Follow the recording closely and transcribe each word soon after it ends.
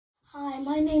Hi,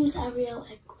 my name is Ariel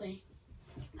Ekwegh.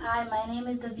 Hi, my name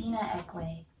is Davina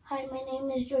Ekwegh. Hi, my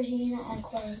name is Georgina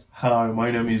Ekwegh. Hi,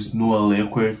 my name is Noel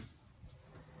Ekwegh.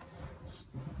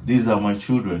 These are my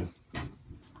children.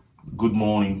 Good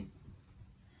morning.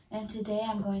 And today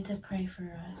I'm going to pray for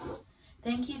us.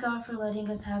 Thank you, God, for letting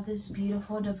us have this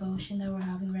beautiful devotion that we're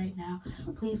having right now.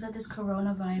 Please let this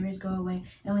coronavirus go away,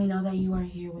 and we know that you are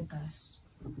here with us.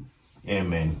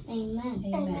 Amen. Amen.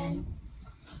 Amen.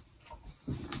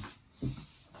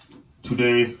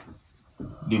 Today,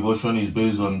 devotion is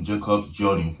based on Jacob's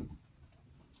journey.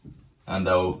 And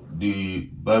the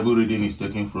Bible reading is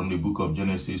taken from the book of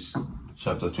Genesis,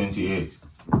 chapter 28.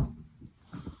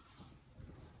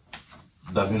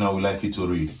 Davina would like you to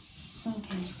read.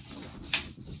 Okay.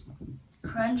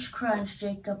 Crunch, crunch,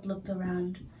 Jacob looked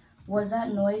around. Was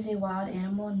that noise a wild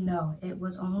animal? No, it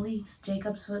was only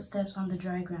Jacob's footsteps on the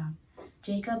dry ground.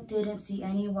 Jacob didn't see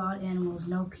any wild animals,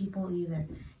 no people either.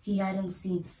 He hadn't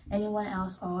seen anyone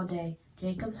else all day.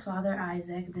 Jacob's father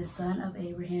Isaac, the son of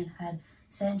Abraham, had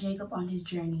sent Jacob on his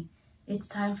journey. It's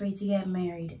time for you to get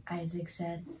married, Isaac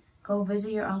said. Go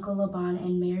visit your Uncle Laban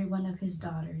and marry one of his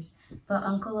daughters. But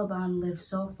Uncle Laban lived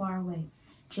so far away.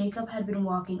 Jacob had been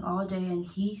walking all day and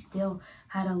he still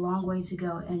had a long way to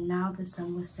go, and now the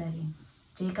sun was setting.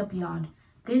 Jacob yawned.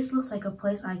 This looks like a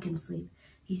place I can sleep,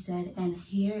 he said, and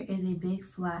here is a big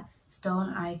flat stone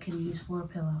I can use for a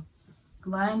pillow.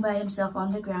 Lying by himself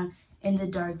on the ground in the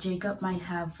dark, Jacob might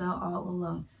have felt all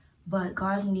alone, but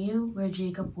God knew where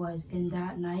Jacob was. In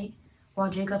that night, while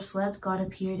Jacob slept, God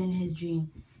appeared in his dream.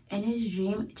 In his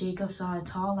dream, Jacob saw a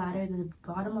tall ladder. The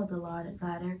bottom of the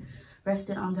ladder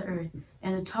rested on the earth,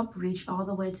 and the top reached all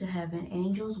the way to heaven.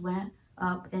 Angels went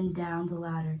up and down the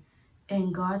ladder,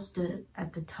 and God stood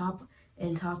at the top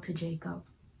and talked to Jacob.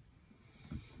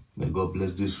 May God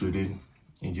bless this reading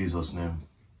in Jesus' name.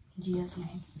 In Jesus'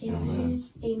 name. Amen.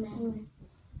 Amen.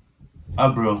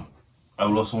 Abra, I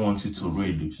will also want you to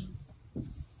read this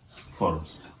for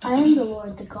us. I am the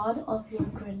Lord, the God of your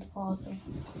grandfather,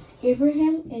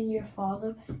 Abraham, and your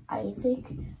father, Isaac.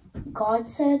 God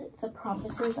said, the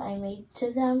promises I made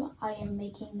to them, I am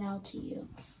making now to you.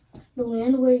 The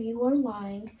land where you are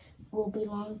lying will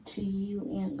belong to you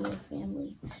and your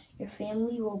family. Your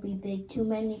family will be big, too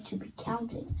many to be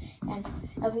counted, and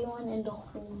everyone in the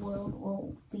whole world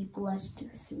will be blessed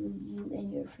through you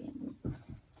and your family.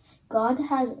 God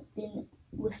has been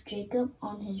with Jacob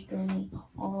on his journey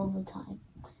all the time,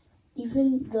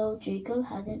 even though Jacob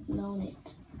hadn't known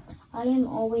it. I am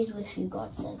always with you,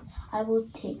 God said. I will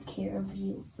take care of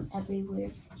you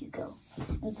everywhere you go.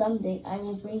 And someday I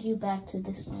will bring you back to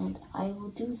this land. I will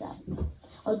do that.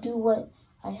 I'll do what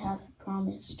I have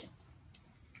promised.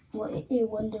 What a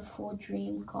wonderful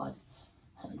dream God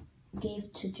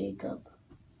gave to Jacob.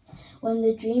 When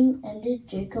the dream ended,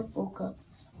 Jacob woke up.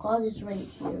 God is right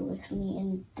here with me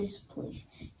in this place,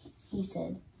 he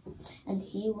said, and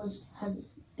he has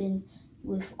been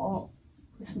with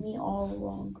me all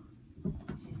along.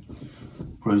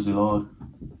 Praise the Lord.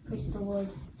 Praise the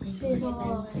Lord. Praise the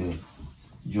Lord. Yeah.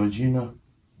 Georgina,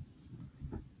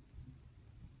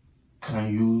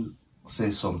 can you say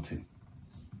something?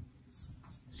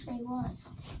 Say what?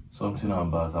 Something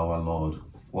about our Lord,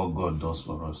 what God does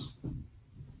for us.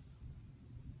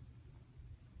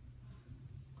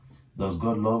 Does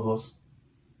God love us?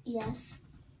 Yes.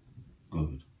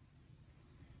 Good.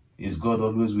 Is God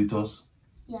always with us?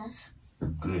 Yes.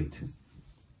 Great.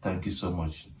 Thank you so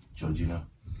much, Georgina.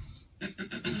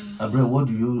 Abra, what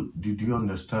did you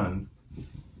understand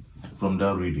from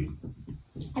that reading?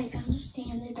 I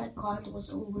understand that God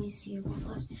was always here with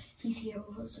us. He's here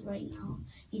with us right now.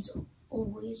 He's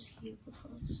always here with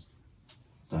us.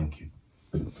 Thank you.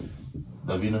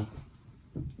 Davina?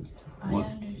 I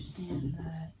understand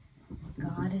that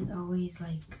God is always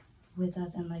like with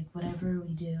us, and like whatever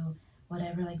we do,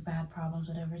 whatever like bad problems,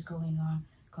 whatever's going on,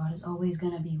 God is always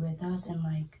going to be with us, and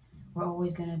like we're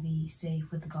always going to be safe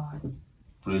with God.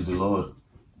 Praise the Lord.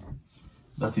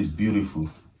 That is beautiful.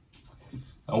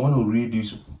 I want to read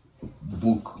this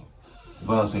book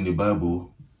verse in the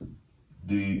Bible,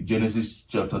 the Genesis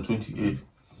chapter 28,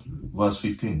 verse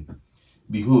 15.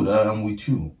 Behold, I am with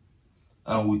you,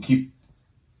 and will keep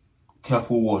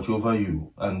careful watch over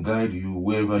you, and guide you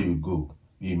wherever you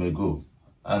may go.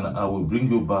 And I will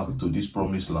bring you back to this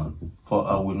promised land, for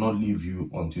I will not leave you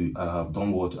until I have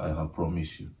done what I have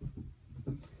promised you.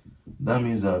 That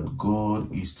means that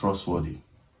God is trustworthy.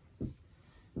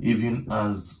 Even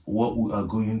as what we are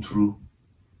going through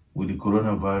with the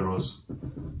coronavirus,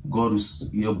 God is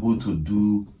able to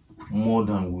do more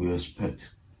than we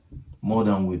expect, more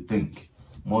than we think,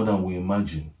 more than we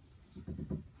imagine.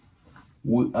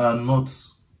 We are not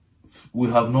we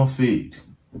have not failed.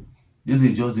 This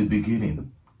is just the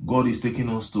beginning. God is taking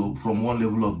us from one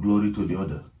level of glory to the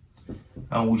other.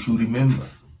 And we should remember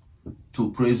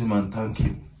to praise him and thank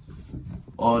him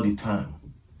all the time,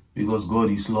 because God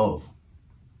is love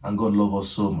and God loves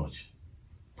us so much.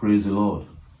 Praise the Lord.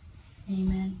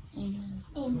 Amen. Amen.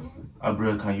 Amen.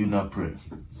 Abra, can you now pray?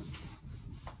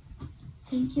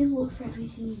 Thank you, Lord, for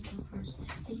everything you do for us.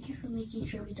 Thank you for making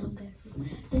sure we don't get flu.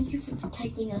 Thank you for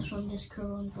protecting us from this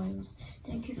coronavirus.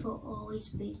 Thank you for always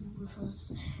being with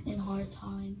us in hard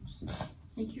times.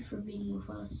 Thank you for being with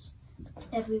us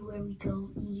everywhere we go.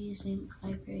 In Jesus' name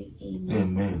I pray. Amen.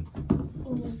 Amen.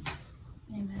 Amen.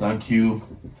 Amen. Thank you.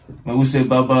 May we say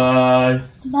bye-bye.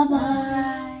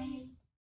 Bye-bye.